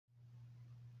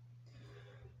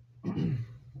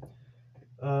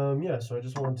Yeah, so I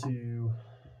just want to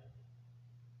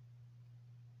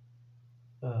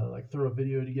like throw a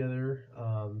video together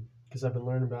because I've been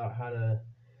learning about how to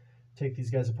take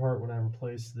these guys apart when I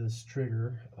replace this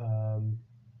trigger.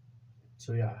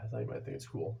 So yeah, I thought you might think it's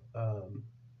cool. But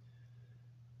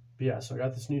yeah, so I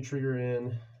got this new trigger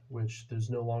in, which there's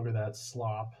no longer that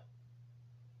slop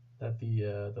that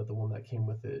the one that came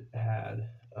with it had.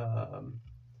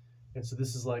 And so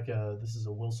this is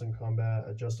a Wilson Combat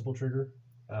adjustable trigger.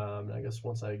 And I guess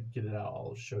once I get it out,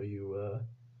 I'll show you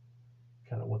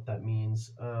kind of what that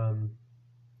means.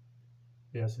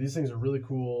 Yeah, so these things are really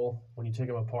cool when you take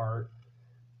them apart.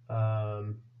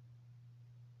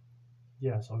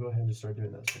 Yeah, so I'll go ahead and just start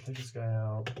doing this. So take this guy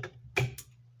out,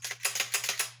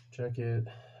 check it.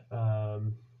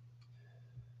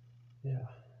 Yeah,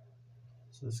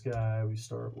 so this guy, we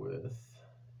start with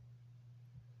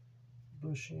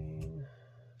bushing.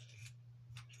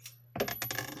 Put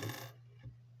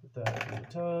that in the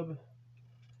tub.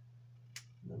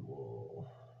 And then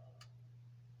we'll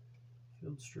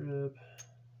field strip.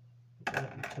 Put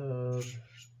that in the tub.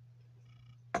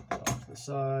 Off to the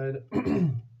side.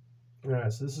 All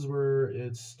right, so this is where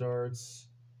it starts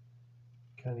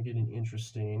kind of getting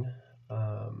interesting.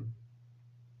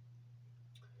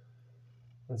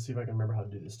 Let's see if I can remember how to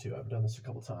do this too. I've done this a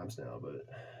couple times now, but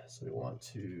so we want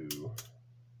to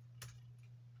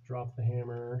drop the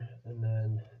hammer, and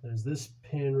then there's this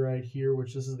pin right here,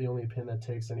 which this is the only pin that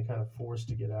takes any kind of force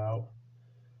to get out.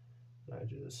 I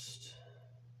just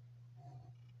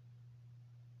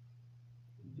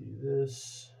do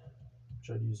this,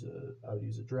 which I would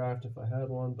use a draft if I had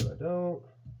one, but I don't.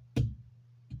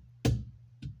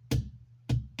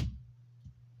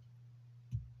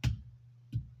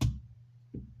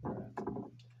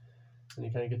 And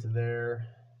you kind of get to there,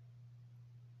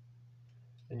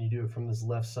 and you do it from this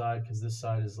left side because this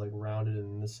side is like rounded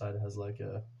and this side has like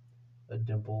a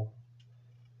dimple.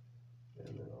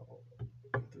 And then I'll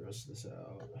get the rest of this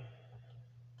out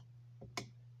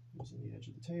using the edge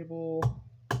of the table.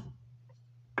 All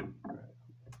right,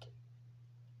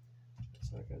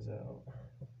 so that guy's out.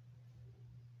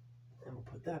 And we'll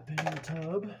put that pin in the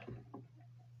tub.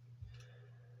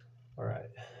 All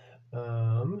right.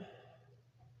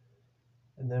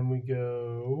 And then we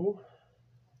go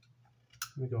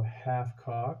half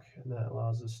cock, and that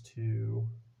allows us to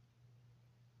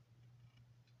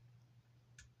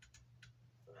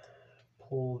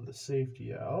pull the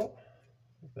safety out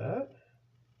like that.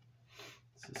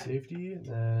 It's the safety, and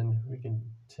then we can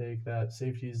take that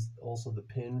safety is also the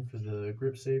pin for the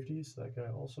grip safety, so that guy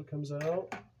also comes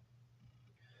out.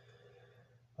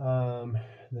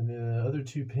 Then the other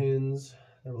two pins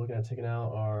that we're looking at taking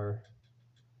out are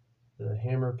the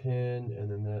hammer pin, and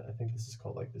then I think this is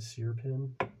called like the sear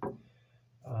pin.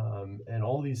 And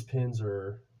all these pins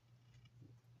are,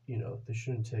 they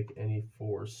shouldn't take any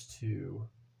force to,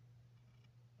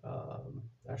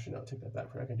 actually no, take that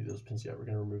back. We're not gonna do those pins yet. We're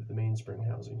gonna remove the mainspring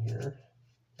housing here,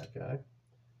 that guy,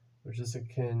 which this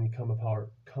can come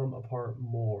apart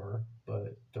more,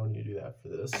 but don't need to do that for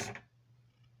this.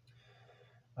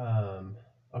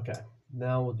 Okay,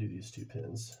 now we'll do these two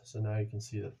pins. So now you can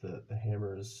see that the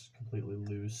hammer is completely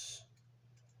loose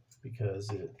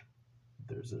because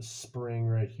there's a spring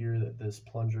right here that this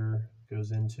plunger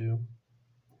goes into.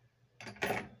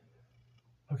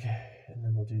 Okay, and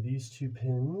then we'll do these two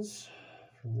pins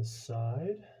from the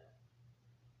side.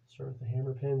 Start with the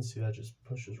hammer pin. See, that just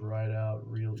pushes right out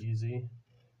real easy.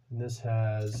 And this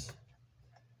has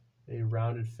a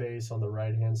rounded face on the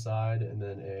right hand side and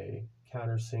then a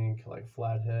countersink like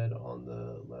flathead on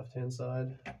the left hand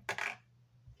side.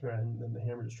 And then the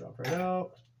hammer just dropped right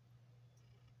out.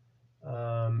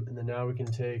 And then now we can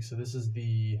take, so this is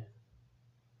the,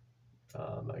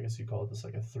 I guess you call it this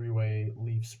like a three-way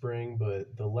leaf spring,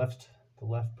 but the left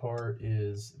part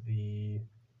is the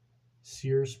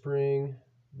sear spring,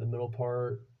 the middle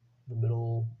part, the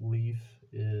middle leaf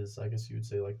is, I guess you would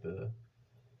say like the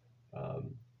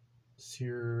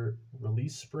sear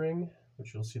release spring,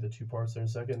 which you'll see the two parts there in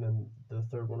a second. And then the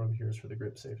third one over here is for the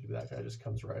grip safety, but that guy just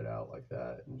comes right out like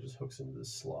that and just hooks into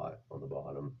this slot on the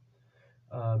bottom.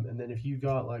 And then if you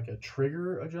got like a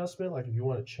trigger adjustment, like if you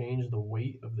want to change the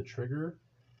weight of the trigger,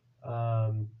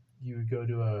 you would go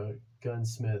to a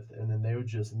gunsmith and then they would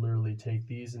just literally take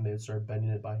these and they would start bending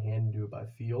it by hand and do it by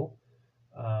feel.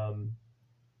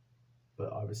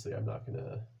 But obviously I'm not going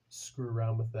to screw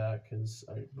around with that because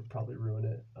I would probably ruin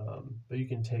it. But you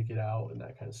can take it out and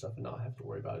that kind of stuff and not have to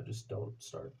worry about it. Just don't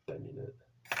start bending it.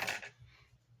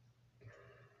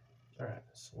 All right,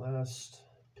 so last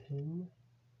pin.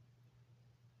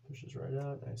 Pushes right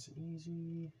out, nice and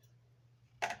easy.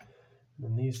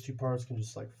 And these two parts can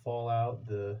just like fall out,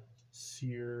 the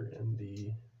sear and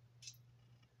the,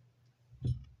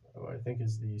 I think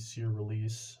is the sear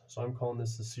release. So I'm calling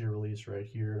this the sear release right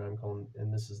here,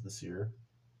 and this is the sear.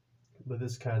 But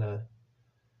this kind of,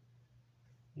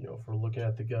 you know, if we're looking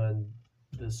at the gun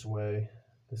this way,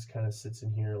 this kind of sits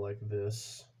in here like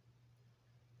this,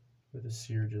 where the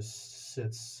sear just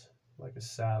sits like a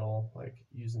saddle, like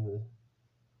using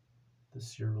the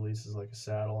sear release is like a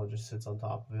saddle and just sits on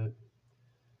top of it.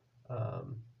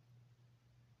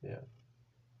 Yeah.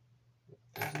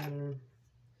 There.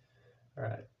 All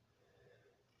right.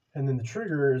 And then the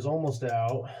trigger is almost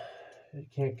out. It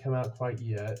can't come out quite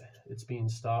yet. It's being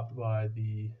stopped by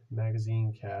the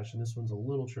magazine cache, and this one's a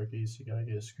little tricky, so you gotta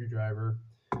get a screwdriver.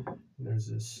 And there's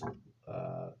this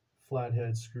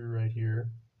flathead screw right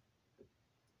here,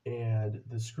 and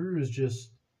the screw is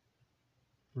just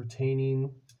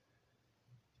retaining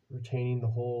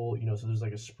the whole, you know, so there's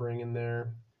like a spring in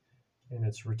there, and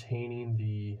it's retaining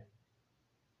the,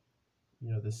 you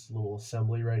know, this little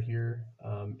assembly right here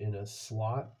in a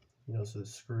slot, you know, so the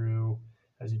screw,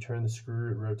 as you turn the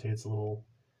screw, it rotates a little,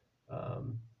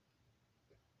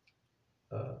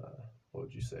 what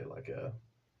would you say, like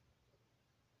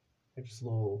just a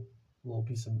little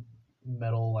piece of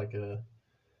metal, like a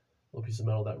little piece of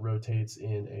metal that rotates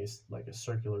in a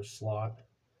circular slot.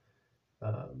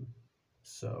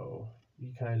 So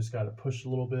you kind of just got to push a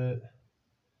little bit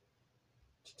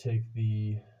to take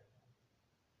the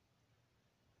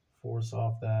force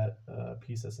off that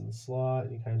piece that's in the slot,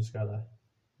 and you kind of just got to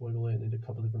wiggle it into a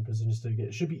couple different positions to get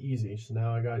it. Should be easy. So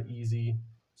now I got it easy.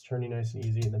 It's turning nice and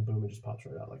easy, and then boom, it just pops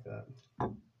right out like that.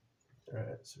 All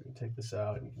right, so we can take this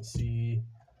out, and you can see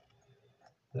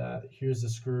that here's the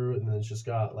screw, and then it's just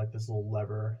got like this little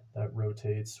lever that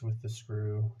rotates with the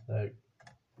screw that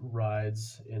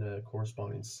rides in a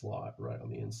corresponding slot right on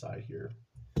the inside here.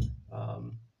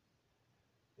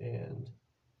 And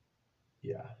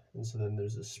yeah, and so then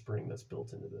there's a spring that's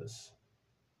built into this.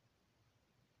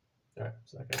 All right,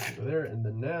 so that guy can go there, and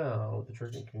then now the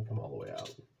trigger can come all the way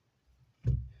out.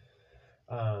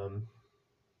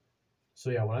 So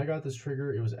yeah, when I got this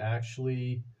trigger, it was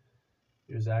actually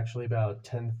about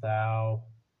 10 thou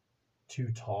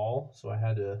too tall, so I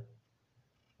had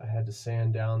to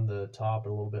sand down the top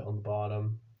and a little bit on the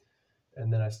bottom,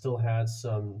 and then I still had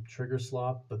some trigger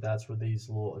slop, but that's where these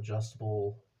little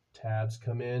adjustable tabs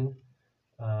come in.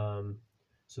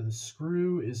 So the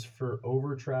screw is for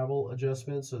over travel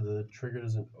adjustment, so the trigger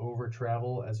doesn't over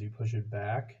travel as you push it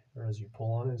back or as you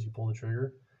pull on it, as you pull the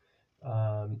trigger.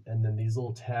 And then these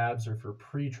little tabs are for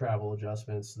pre-travel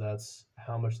adjustments, so that's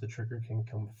how much the trigger can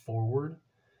come forward.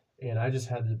 And I just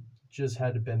had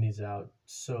to bend these out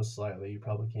so slightly, you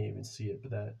probably can't even see it,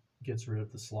 but that gets rid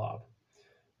of the slop.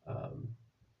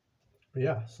 But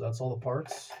yeah, so that's all the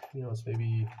parts. You know, it's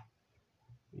maybe,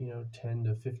 you know, 10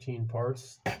 to 15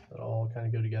 parts that all kind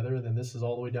of go together. And then this is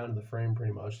all the way down to the frame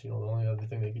pretty much. You know, the only other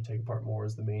thing they can take apart more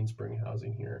is the mainspring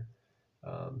housing here.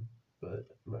 But I'm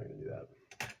not going to do that.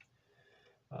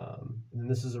 And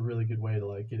this is a really good way to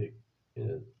like get it in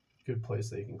a good place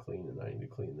that you can clean, and I need to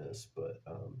clean this, but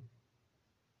I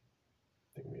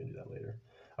think I'm going to do that later.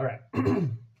 All right,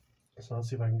 so let's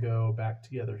see if I can go back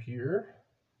together here.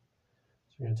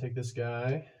 So we're going to take this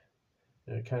guy,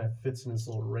 and it kind of fits in this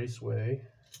little raceway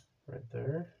right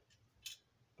there.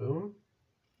 Boom.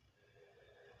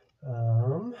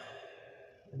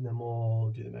 And then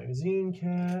we'll do the magazine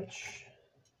catch.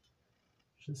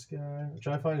 This guy, which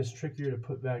I find is trickier to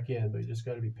put back in, but you just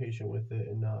got to be patient with it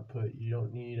and not put, you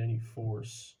don't need any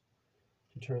force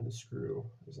to turn the screw.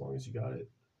 As long as you got it,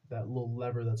 that little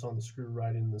lever that's on the screw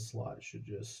right in the slot should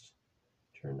just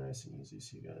turn nice and easy.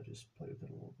 So you got to just play with it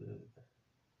a little bit.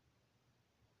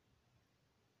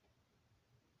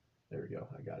 There we go,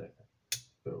 I got it.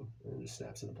 Boom, and it just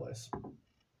snaps into place.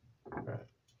 All right.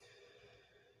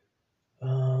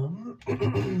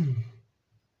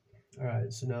 All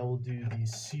right, so now we'll do the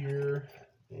sear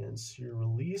and sear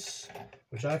release,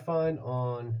 which I find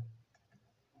on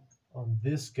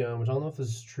this gun, which I don't know if this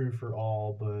is true for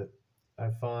all, but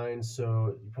I find,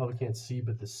 so you probably can't see,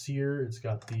 but the sear, it's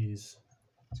got these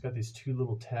two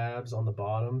little tabs on the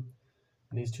bottom,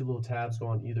 and these two little tabs go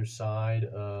on either side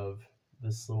of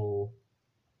this little,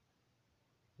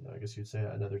 you know, I guess you'd say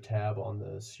another tab on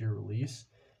the sear release,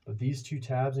 but these two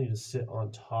tabs need to sit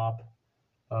on top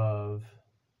of,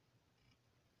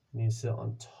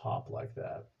 like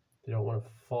that. They don't want to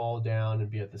fall down and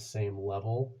be at the same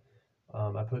level.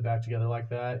 I put it back together like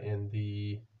that, and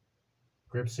the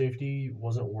grip safety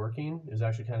wasn't working. It was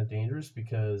actually kind of dangerous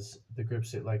because the grip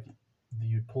safety, like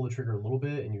you'd pull the trigger a little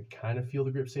bit and you'd kind of feel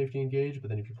the grip safety engage, but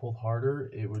then if you pulled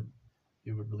harder, it would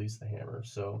it would release the hammer.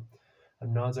 So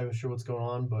I'm not exactly sure what's going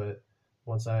on, but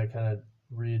once I kind of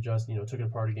readjust, took it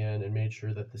apart again and made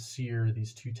sure that the sear,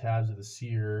 these two tabs of the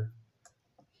sear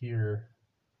here,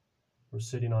 were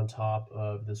sitting on top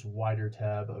of this wider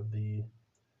tab of the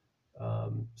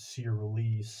sear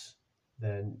release,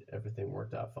 then everything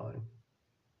worked out fine.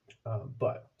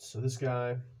 So this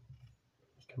guy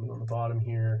coming on the bottom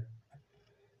here,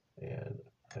 and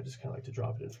I just kind of like to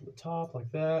drop it in from the top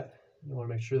like that. You want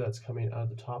to make sure that's coming out of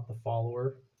the top. The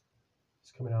follower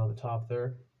is coming out of the top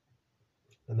there.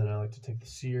 And then I like to take the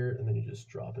sear and then you just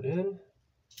drop it in.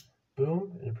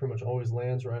 Boom. And it pretty much always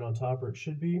lands right on top where it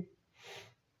should be.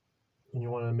 And you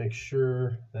want to make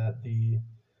sure that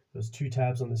those two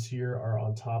tabs on the sear are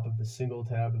on top of the single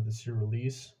tab of the sear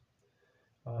release.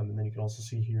 And then you can also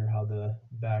see here how the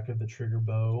back of the trigger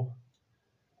bow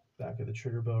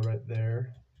right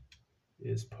there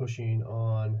is pushing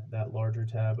on that larger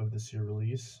tab of the sear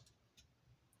release.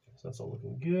 So that's all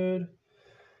looking good.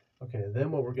 Okay,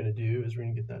 then what we're going to do is we're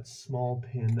going to get that small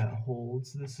pin that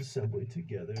holds this assembly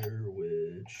together,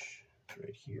 which is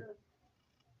right here.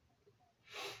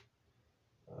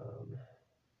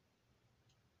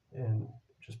 And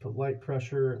just put light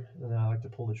pressure, and then I like to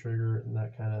pull the trigger, and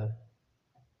that kind of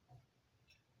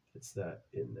gets that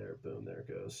in there. Boom, there it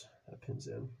goes. That pin's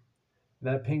in.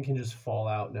 That pin can just fall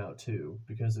out now too,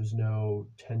 because there's no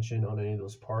tension on any of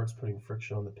those parts, putting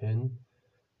friction on the pin.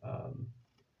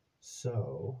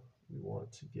 So we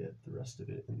want to get the rest of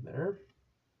it in there.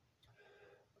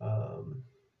 And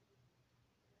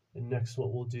next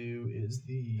what we'll do is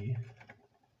the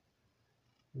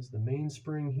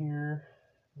mainspring here.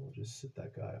 We'll just sit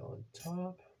that guy on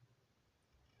top.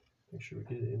 Make sure we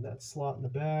get it in that slot in the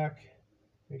back.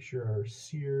 Make sure our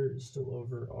sear is still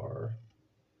over our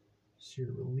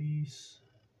sear release.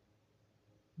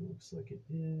 Looks like it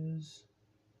is.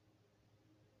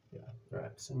 Yeah, all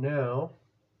right, so now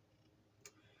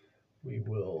we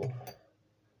will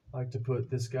like to put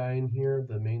this guy in here,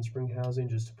 the mainspring housing,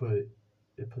 just to put,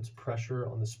 it puts pressure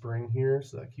on the spring here,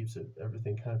 so that keeps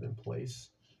everything kind of in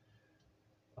place.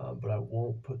 But I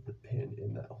won't put the pin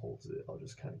in that holds it. I'll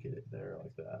just kind of get it there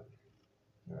like that.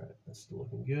 All right, that's still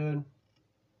looking good.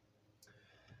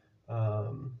 Yeah,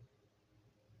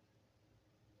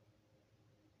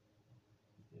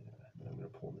 I'm going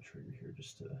to pull the trigger here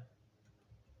just to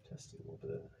test it a little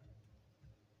bit.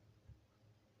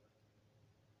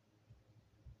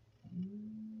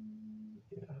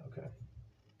 Yeah, okay.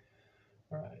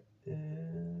 All right,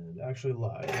 and actually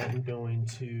lied. I'm going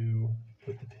to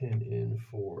put the pin in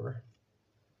for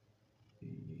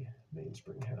the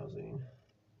mainspring housing.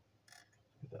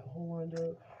 Get that hole lined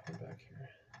up. Go back here.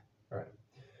 All right.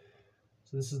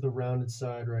 So this is the rounded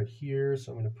side right here.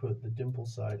 So I'm going to put the dimple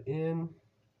side in.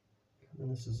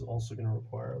 And this is also going to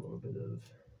require a little bit of,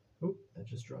 oh, that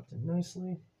just dropped in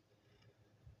nicely.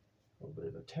 A little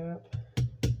bit of a tap.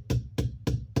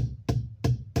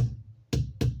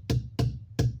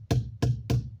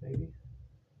 Maybe.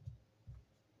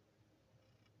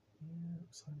 Yeah,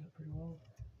 looks lined up pretty well.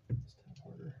 Let's tap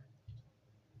harder.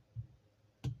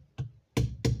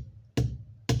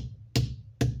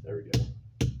 There we go.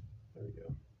 There we go.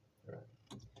 All right.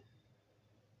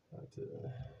 I like to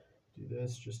do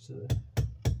this just to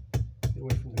get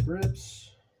away from the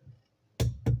grips.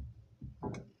 All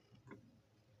right.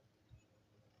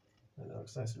 And that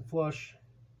looks nice and flush.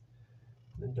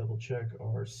 And then double check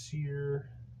our sear.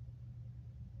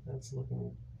 That's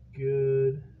looking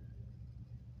good.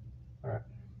 All right.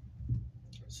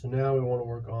 So now we want to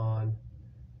work on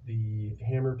the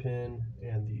hammer pin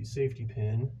and the safety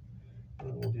pin.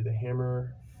 And we'll do the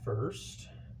hammer first.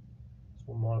 So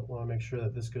we'll want to make sure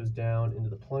that this goes down into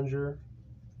the plunger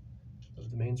of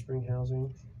the mainspring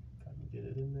housing. If I can get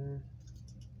it in there.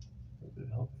 A little bit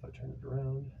of help if I turn it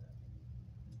around.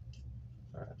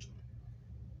 All right.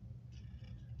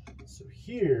 So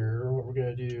here, what we're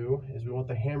going to do is we want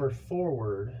the hammer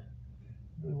forward.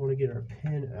 We want to get our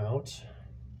pin out.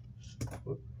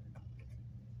 Whoop.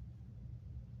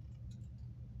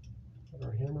 Put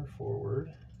our hammer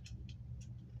forward.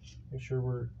 Make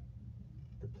sure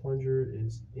the plunger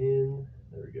is in.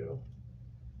 There we go.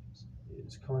 It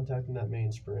is contacting that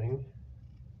mainspring.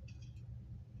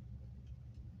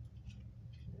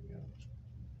 There we go.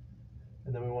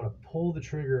 And then we want to pull the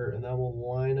trigger, and that will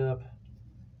line up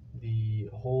the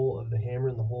hole of the hammer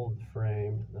and the hole of the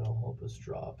frame. That'll help us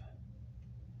drop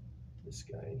this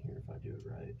guy in here if I do it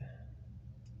right.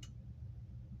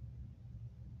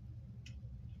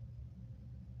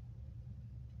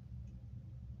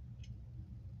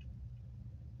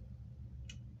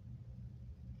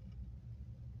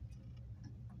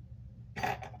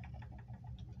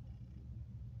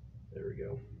 There we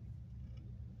go.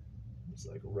 It's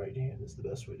like right hand is the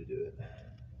best way to do it.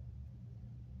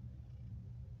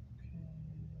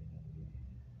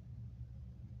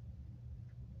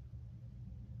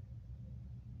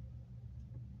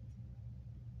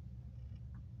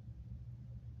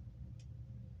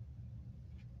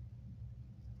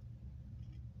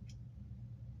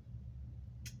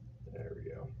 There we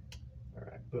go. All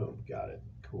right, boom, got it.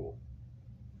 Cool.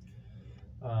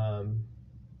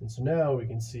 And so now we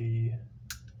can see,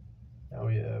 now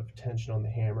we have tension on the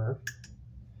hammer.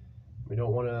 We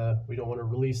don't want to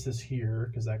release this here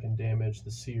because that can damage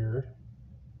the sear,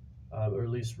 or at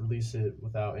least release it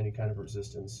without any kind of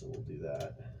resistance. So we'll do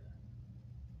that.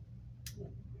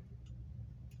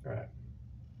 All right.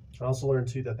 I also learned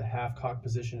too that the half cock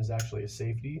position is actually a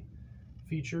safety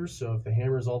feature. So if the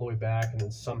hammer is all the way back and then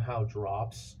somehow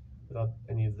drops without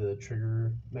any of the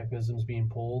trigger mechanisms being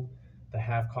pulled, the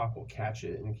half cock will catch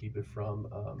it and keep it from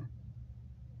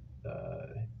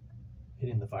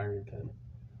hitting the firing pin.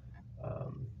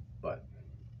 But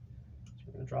so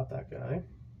we're going to drop that guy.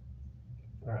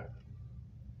 All right.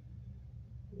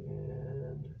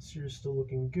 And sear's still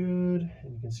looking good.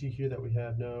 And you can see here that we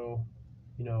have no,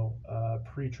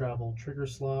 pre-travel trigger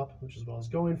slop, which is what I was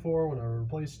going for when I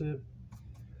replaced it.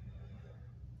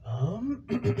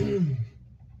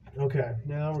 Okay,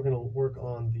 now we're going to work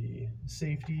on the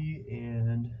safety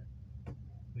and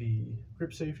the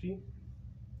grip safety.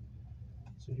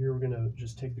 So here we're going to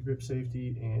just take the grip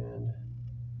safety, and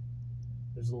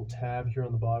there's a little tab here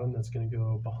on the bottom that's going to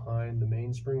go behind the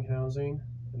mainspring housing,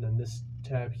 and then this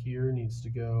tab here needs to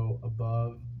go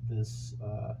above this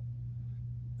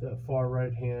the far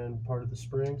right hand part of the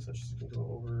spring, so it's just going to go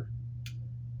over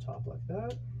top like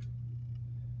that.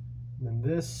 And then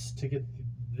this, to get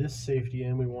this safety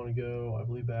in, we want to go, I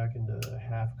believe, back into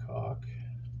half cock.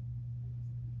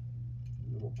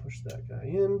 And then we'll push that guy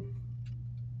in.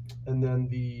 And then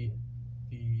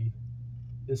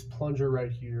this plunger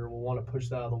right here, we'll want to push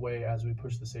that out of the way as we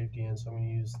push the safety in. So I'm going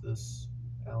to use this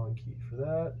Allen key for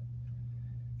that.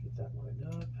 Get that lined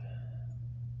up.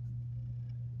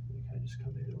 You kind of just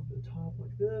come in over the top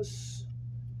like this.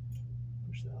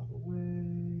 Push that out of the way.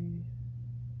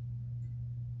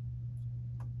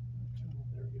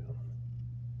 There we go.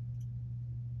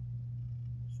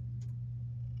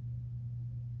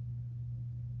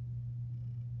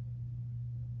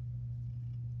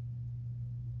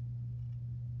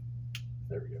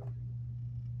 There we go.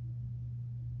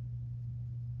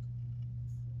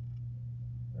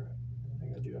 All right, I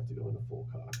think I do have to go into full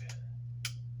cock.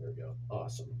 There we go,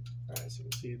 awesome. All right, so you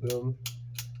can see, boom,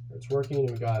 it's working,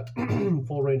 and we got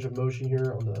full range of motion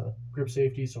here on the grip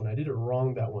safety. So when I did it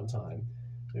wrong that one time,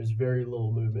 there's very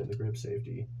little movement in the grip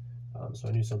safety. So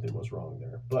I knew something was wrong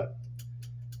there, but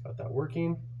got that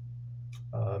working.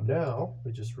 Now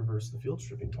we just reverse the field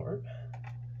stripping part.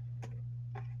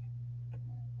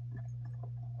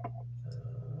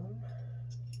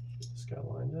 Get this guy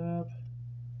lined up.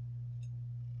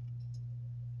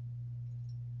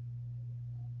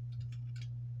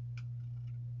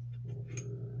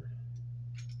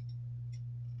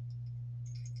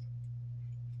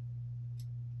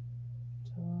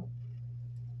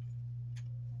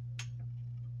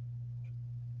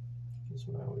 This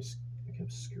one I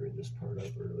kept screwing this part up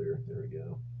earlier. There we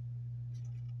go.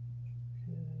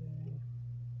 Okay.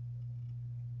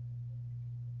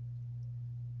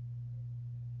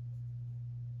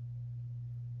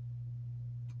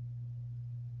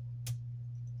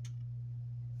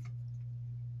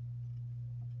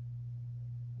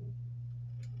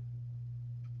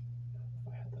 If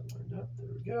I had that lined up, there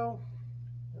we go.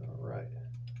 All right.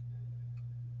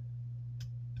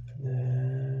 And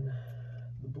then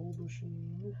the bull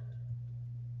bushing.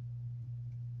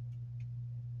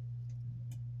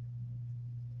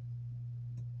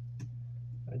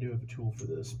 I do have a tool for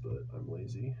this, but I'm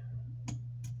lazy. I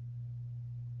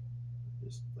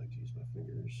just like to use my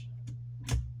fingers.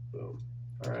 Boom.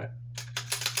 All right.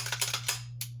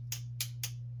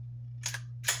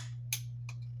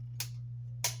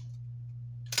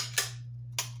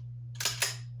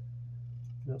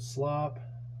 No slop.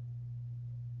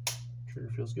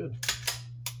 Trigger feels good.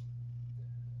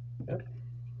 Yep.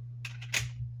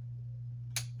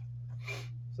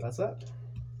 So that's that.